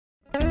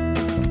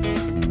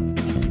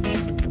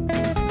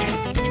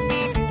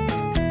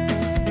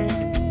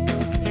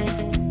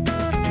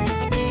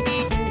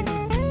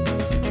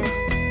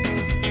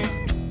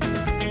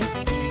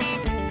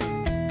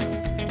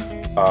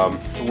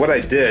What I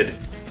did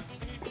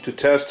to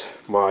test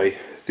my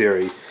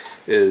theory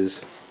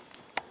is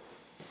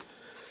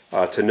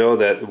to know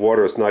that the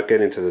water is not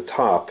getting to the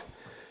top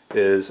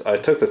is I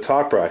took the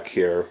top rack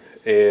here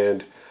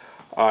and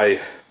I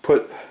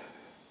put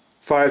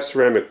 5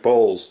 ceramic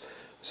bowls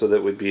so that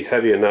it would be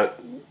heavy and not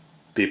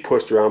be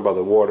pushed around by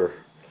the water.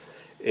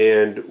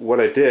 And what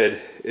I did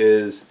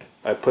is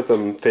I put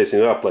them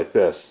facing up like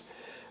this,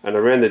 and I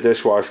ran the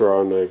dishwasher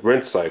on a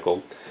rinse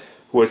cycle,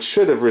 which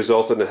should have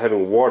resulted in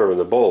having water in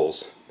the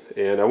bowls.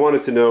 And I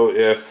wanted to know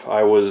if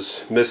I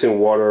was missing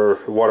water,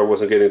 water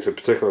wasn't getting to a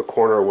particular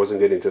corner or wasn't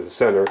getting to the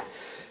center.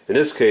 In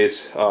this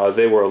case,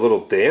 they were a little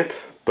damp,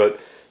 but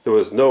there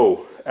was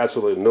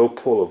absolutely no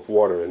pool of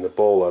water in the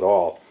bowl at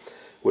all,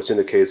 which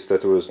indicates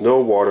that there was no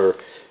water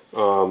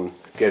was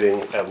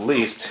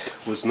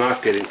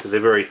not getting to the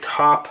very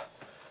top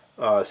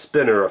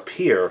spinner up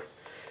here,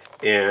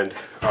 and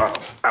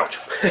ouch.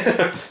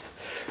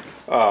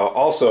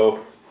 Also,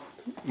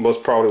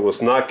 most probably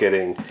was not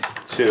getting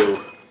to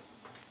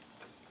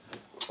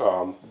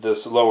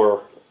this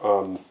lower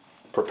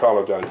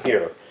propeller down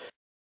here.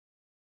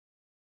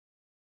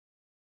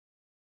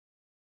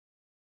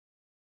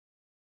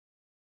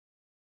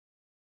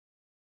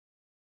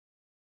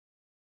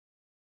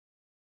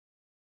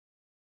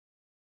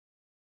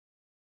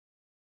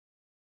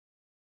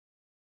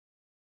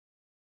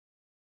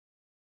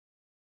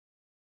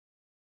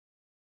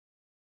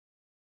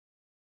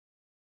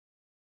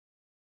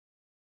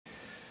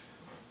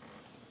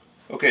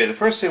 Okay, the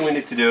first thing we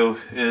need to do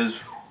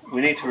is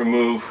we need to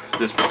remove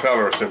this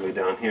propeller assembly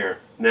down here.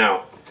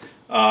 Now,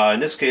 in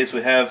this case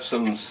we have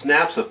some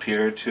snaps up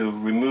here to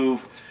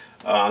remove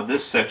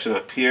this section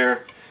up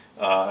here,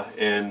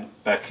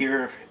 and back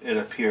here and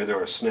up here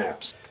there are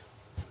snaps.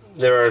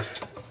 There are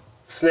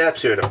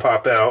snaps here to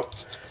pop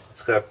out.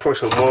 It's got to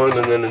push on one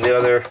and then in the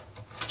other,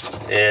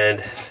 and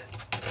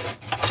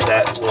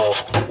that will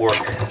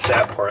work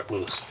that part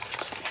loose.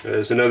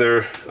 There's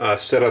another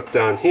setup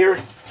down here.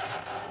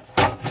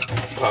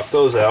 Pop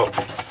those out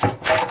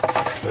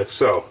like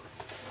so.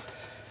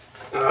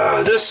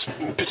 This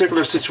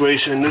particular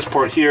situation, this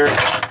part here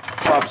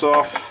pops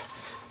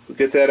off. We'll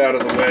get that out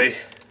of the way,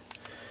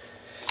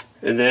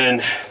 and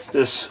then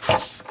this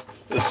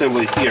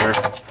assembly here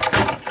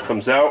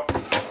comes out,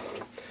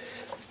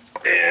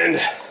 and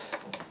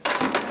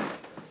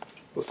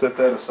we'll set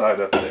that aside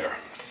up there.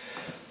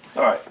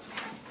 Alright,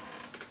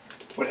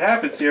 what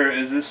happens here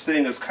is this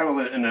thing is kind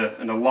of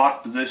in a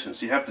locked position,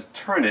 so you have to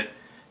turn it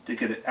to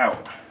get it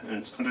out, and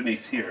it's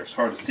underneath here. It's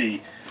hard to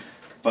see,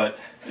 but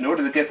in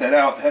order to get that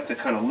out, I have to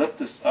kind of lift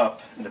this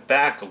up in the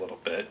back a little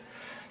bit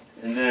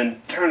and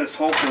then turn this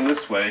whole thing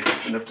this way,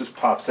 and it just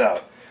pops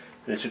out.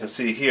 And as you can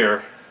see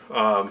here,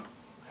 how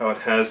it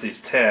has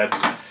these tabs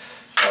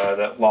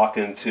that lock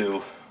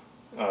into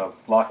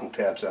locking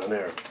tabs down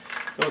there.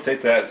 We'll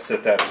take that and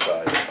set that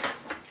aside.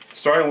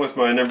 Starting with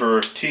my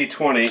number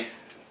T20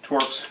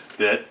 Torx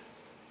bit,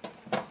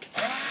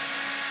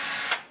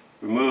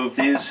 remove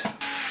these.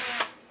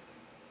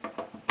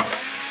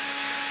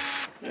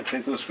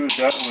 Take those screws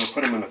out. I'm going to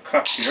put them in a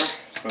cup here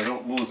so I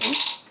don't lose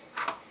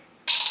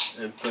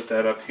them, and put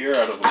that up here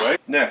out of the way.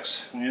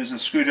 Next, I'm going to use a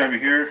screwdriver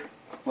here,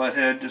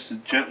 flathead, just to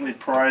gently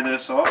pry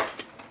this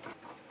off.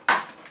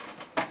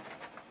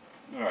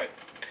 Alright,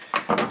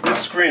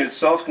 this screen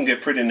itself can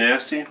get pretty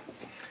nasty,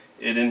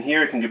 and in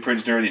here it can get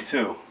pretty dirty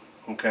too.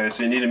 Okay,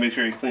 so you need to make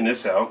sure you clean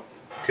this out.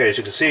 Okay, as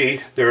you can see,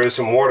 there is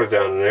some water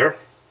down in there,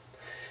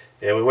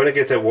 and we want to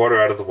get that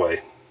water out of the way.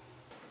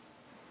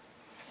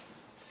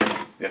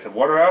 Get the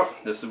water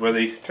out. This is where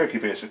the turkey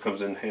baster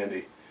comes in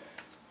handy.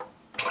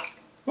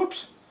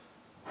 Whoops.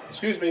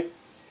 Excuse me.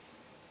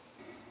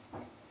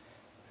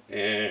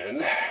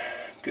 And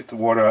get the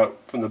water out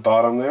from the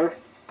bottom there.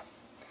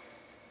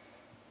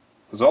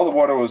 Because all the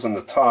water was on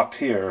the top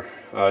here,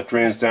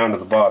 drains down to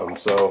the bottom,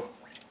 so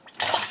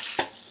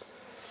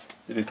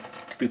it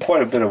could be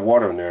quite a bit of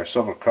water in there,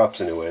 several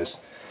cups anyways.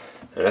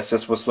 And that's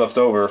just what's left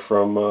over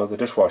from the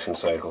dishwashing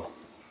cycle.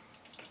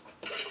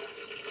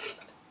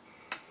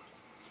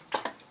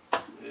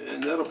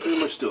 That'll pretty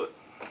much do it.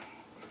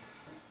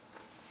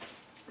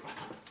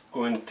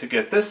 Going to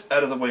get this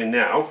out of the way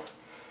now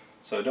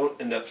so I don't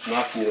end up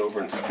knocking it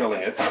over and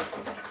spilling it. I'm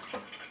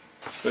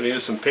going to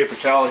use some paper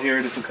towel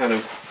here just to kind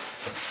of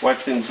wipe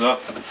things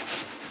up,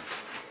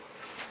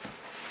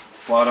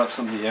 blot up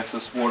some of the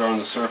excess water on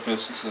the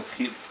surface just to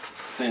keep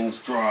things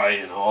dry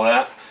and all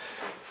that.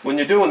 When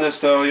you're doing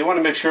this though, you want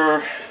to make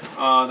sure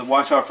to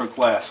watch out for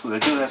glass, because I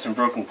do have some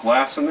broken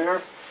glass in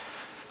there,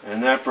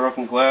 and that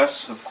broken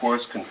glass of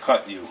course can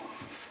cut you.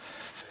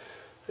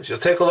 As you'll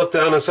take a look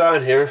down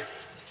inside here,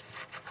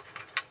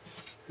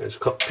 there's a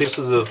couple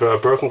pieces of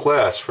broken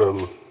glass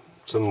from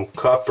some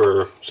cup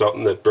or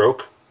something that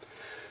broke,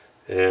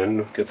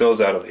 and get those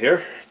out of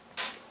here.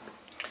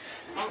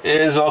 And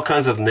there's all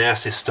kinds of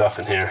nasty stuff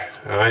in here.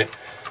 Alright,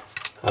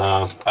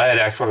 I had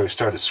actually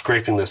started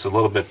scraping this a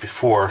little bit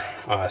before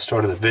I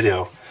started the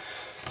video,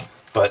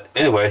 but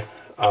anyway,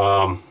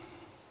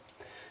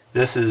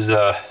 this is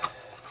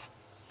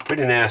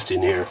pretty nasty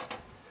in here.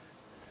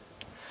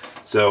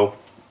 So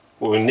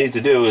what we need to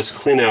do is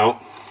clean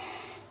out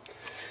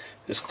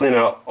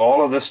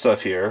all of this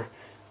stuff here.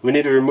 We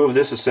need to remove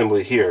this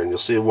assembly here, and you'll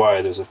see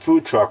why. There's a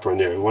food chopper in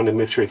there. We want to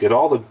make sure you get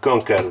all the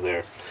gunk out of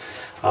there.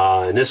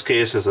 In this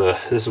case, this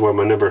is where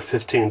my number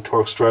 15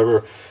 Torx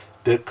driver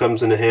bit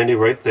comes into handy,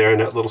 right there in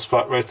that little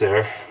spot right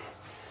there.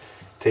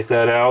 Take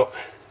that out,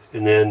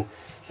 and then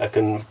I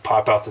can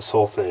pop out this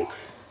whole thing.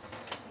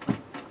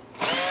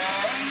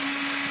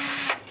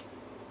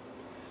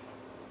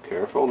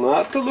 Careful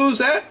not to lose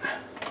that.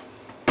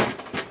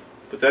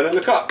 Put that in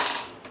the cup.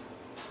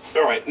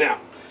 Alright,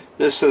 now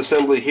this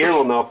assembly here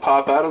will now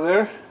pop out of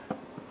there.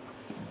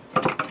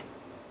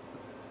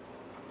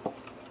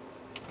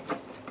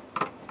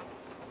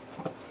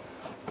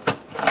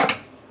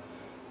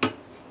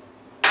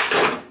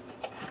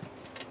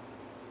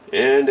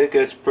 And it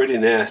gets pretty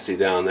nasty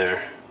down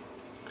there.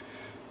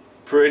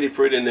 Pretty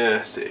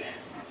nasty.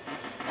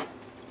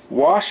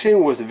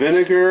 Washing with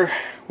vinegar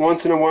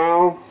once in a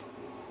while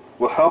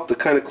will help to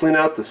kind of clean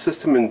out the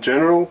system in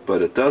general,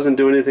 but it doesn't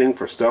do anything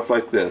for stuff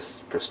like this.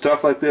 For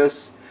stuff like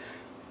this,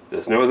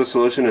 there's no other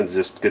solution than to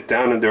just get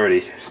down and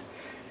dirty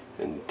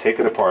and take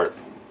it apart.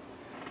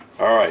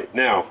 Alright,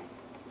 now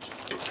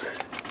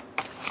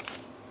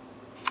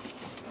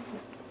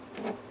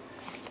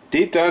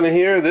deep down in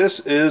here, this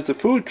is the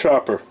food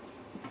chopper.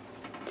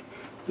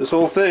 This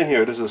whole thing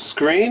here, there's a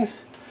screen,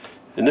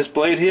 and this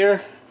blade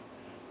here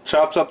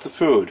chops up the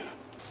food.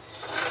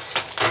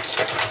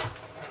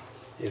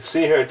 You can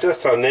see here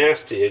just how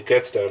nasty it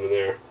gets down in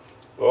there.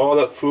 All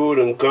that food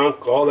and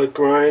gunk, all that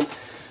grime.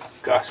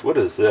 Gosh, what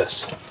is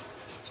this?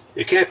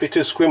 You can't be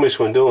too squeamish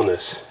when doing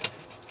this.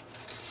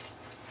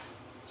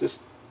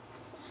 Just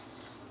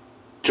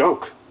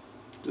junk.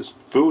 Just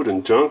food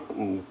and junk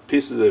and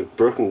pieces of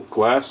broken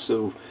glass,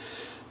 so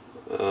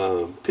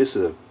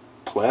pieces of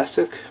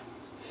plastic.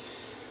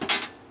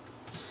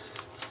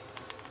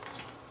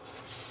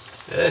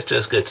 It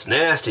just gets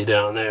nasty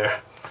down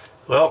there.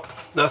 Well,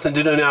 nothing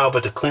to do now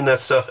but to clean that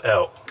stuff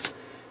out.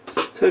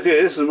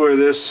 Okay, this is where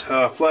this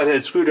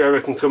flathead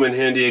screwdriver can come in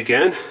handy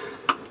again.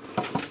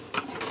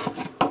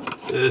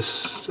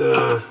 Just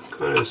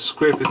kind of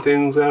scraping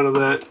things out of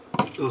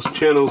those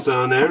channels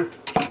down there.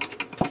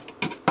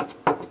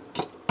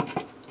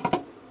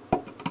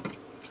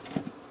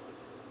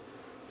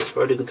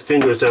 Try to get the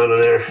fingers down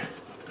in there.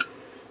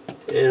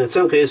 And in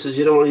some cases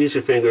you don't want to use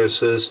your fingers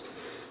because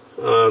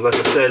like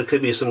I said, it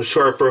could be some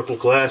sharp broken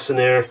glass in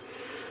there,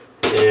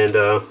 and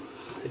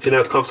if you're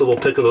not comfortable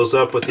picking those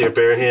up with your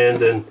bare hand,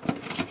 then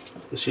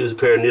just use a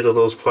pair of needle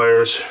nose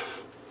pliers,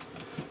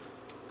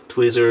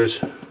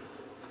 tweezers,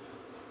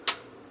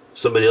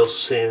 somebody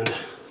else's hand.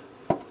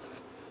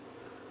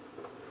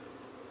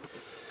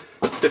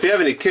 If you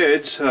have any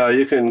kids,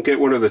 you can get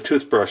one of the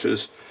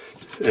toothbrushes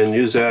and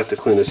use that to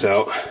clean this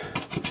out.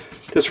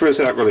 Just rinse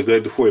it out really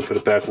good before you put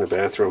it back in the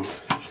bathroom.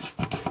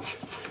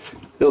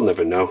 They'll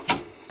never know.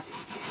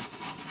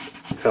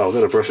 Hell,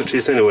 they're gonna brush their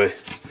teeth anyway.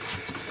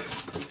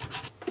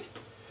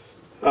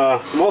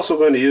 I'm also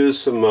going to use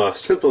some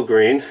Simple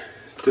Green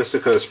just to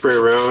kind of spray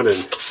around and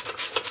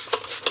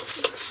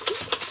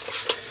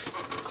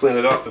clean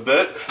it up a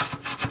bit.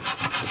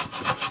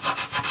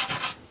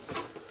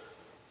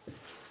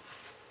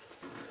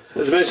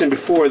 As I mentioned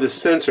before, this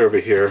sensor over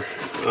here,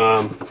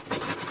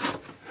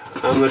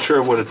 I'm not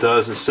sure what it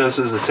does. It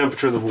senses the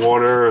temperature of the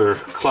water or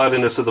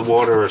cloudiness of the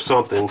water or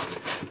something.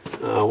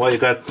 While you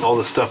got all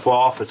this stuff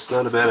off, it's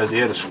not a bad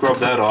idea to scrub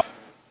that off.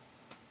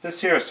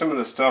 This here is some of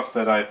the stuff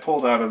that I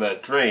pulled out of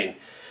that drain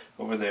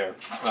over there.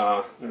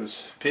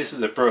 There's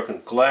pieces of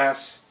broken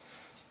glass,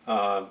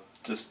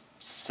 just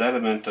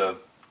sediment of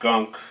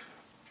gunk,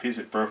 piece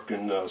of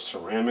broken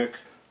ceramic,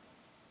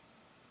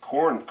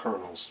 corn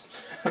kernels.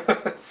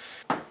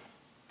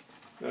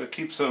 Gotta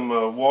keep some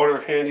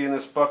water handy in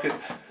this bucket,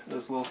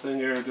 this little thing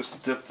here, just to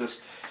dip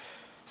this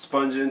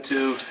sponge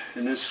into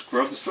and then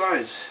scrub the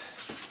sides.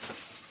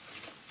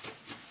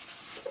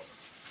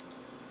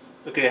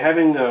 Okay,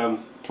 having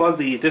plugged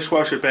the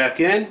dishwasher back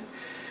in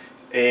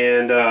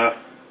and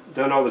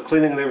done all the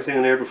cleaning and everything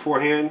in there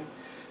beforehand,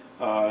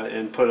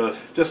 and put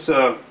just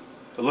a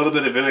little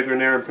bit of vinegar in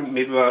there,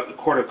 maybe about a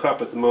quarter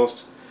cup at the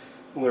most.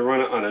 I'm going to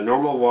run it on a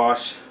normal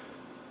wash.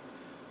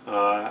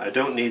 I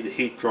don't need the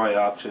heat dry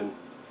option,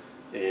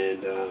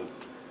 and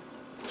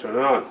turn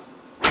it on.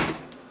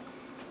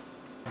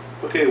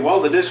 Okay,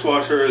 while the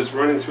dishwasher is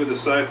running through the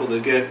cycle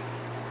to get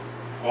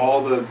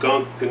all the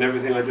gunk and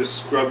everything I just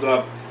scrubbed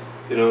up,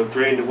 you know,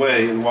 drained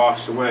away and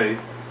washed away,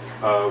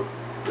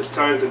 it's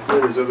time to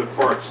clean these other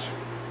parts.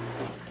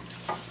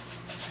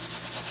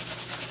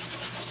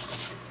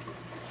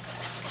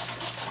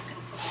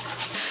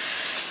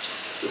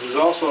 This is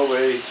also a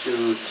way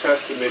to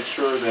test to make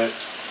sure that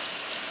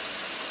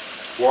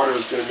water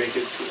is going to make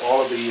it to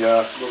all of the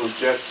little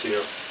jets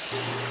here.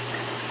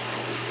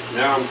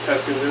 Now I'm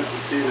testing this to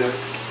see that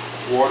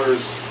water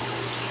is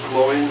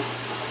flowing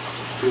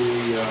to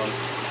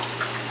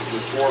the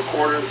four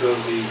corners of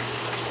the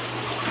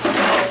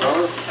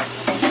rubber.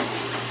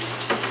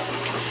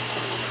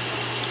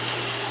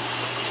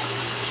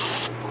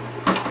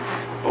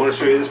 want to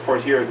show you this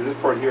part here. This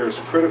part here is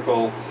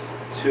critical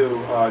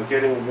to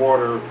getting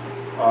water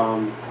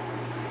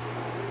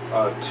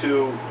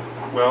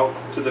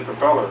to the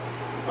propeller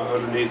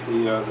underneath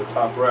the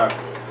top rack.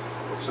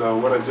 So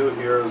what I do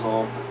here is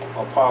I'll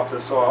pop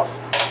this off.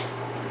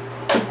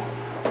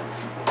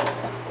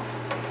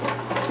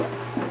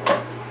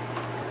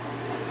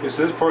 Okay,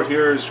 so this part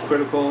here is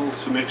critical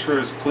to make sure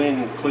it's clean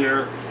and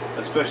clear,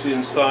 especially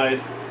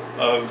inside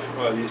of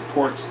these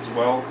ports as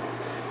well.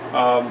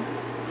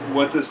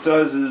 What this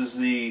does is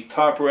the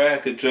top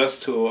rack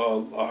adjusts to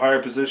a higher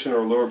position or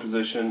a lower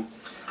position,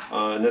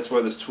 and that's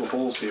why there's two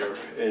holes here.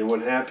 And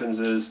what happens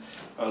is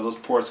those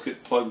ports get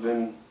plugged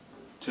in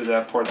to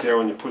that part there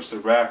when you push the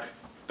rack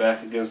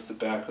back against the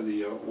back of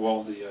the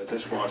wall of the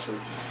dishwasher,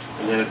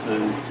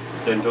 and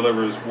then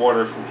delivers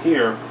water from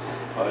here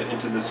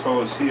into this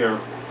hose here,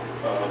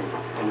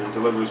 and then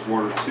delivers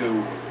water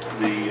to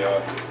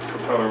the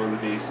propeller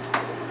underneath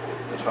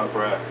the top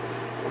rack.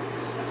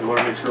 So you want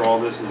to make sure all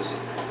this is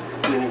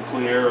clean and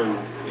clear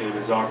and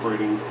is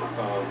operating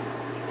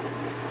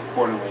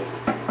accordingly.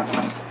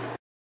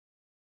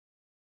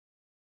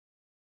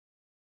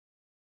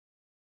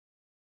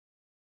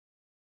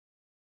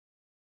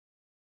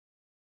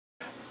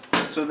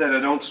 So that I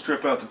don't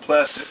strip out the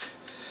plastic,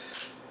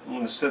 I'm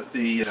going to set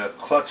the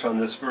clutch on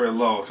this very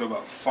low to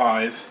about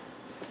 5.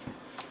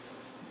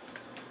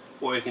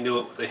 Or you can do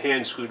it with a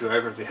hand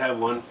screwdriver if you have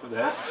one for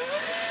that.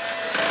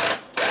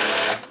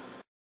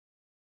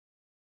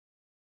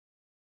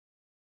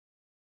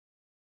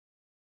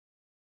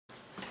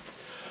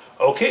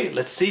 Okay,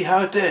 let's see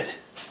how it did.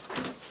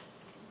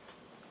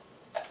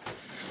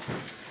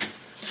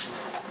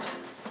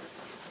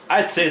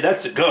 I'd say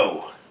that's a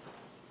go.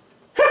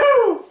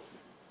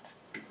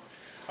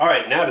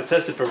 Alright, now to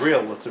test it for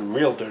real with some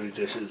real dirty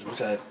dishes,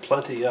 which I have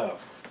plenty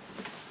of.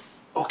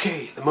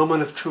 Okay, the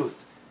moment of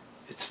truth.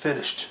 It's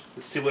finished.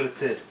 Let's see what it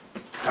did.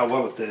 How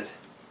well it did.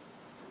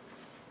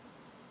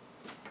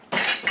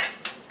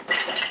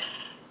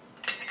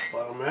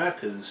 Bottom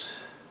rack is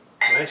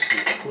nice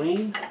and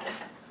clean.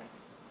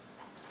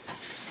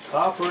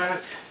 Top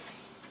rack,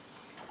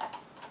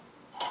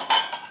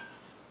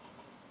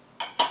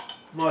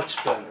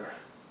 much better.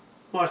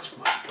 Much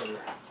better.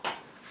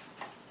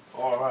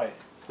 Alright.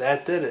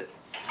 That did it.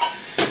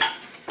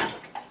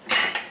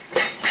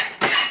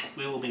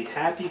 We will be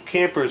happy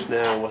campers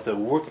now with a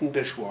working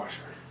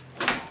dishwasher.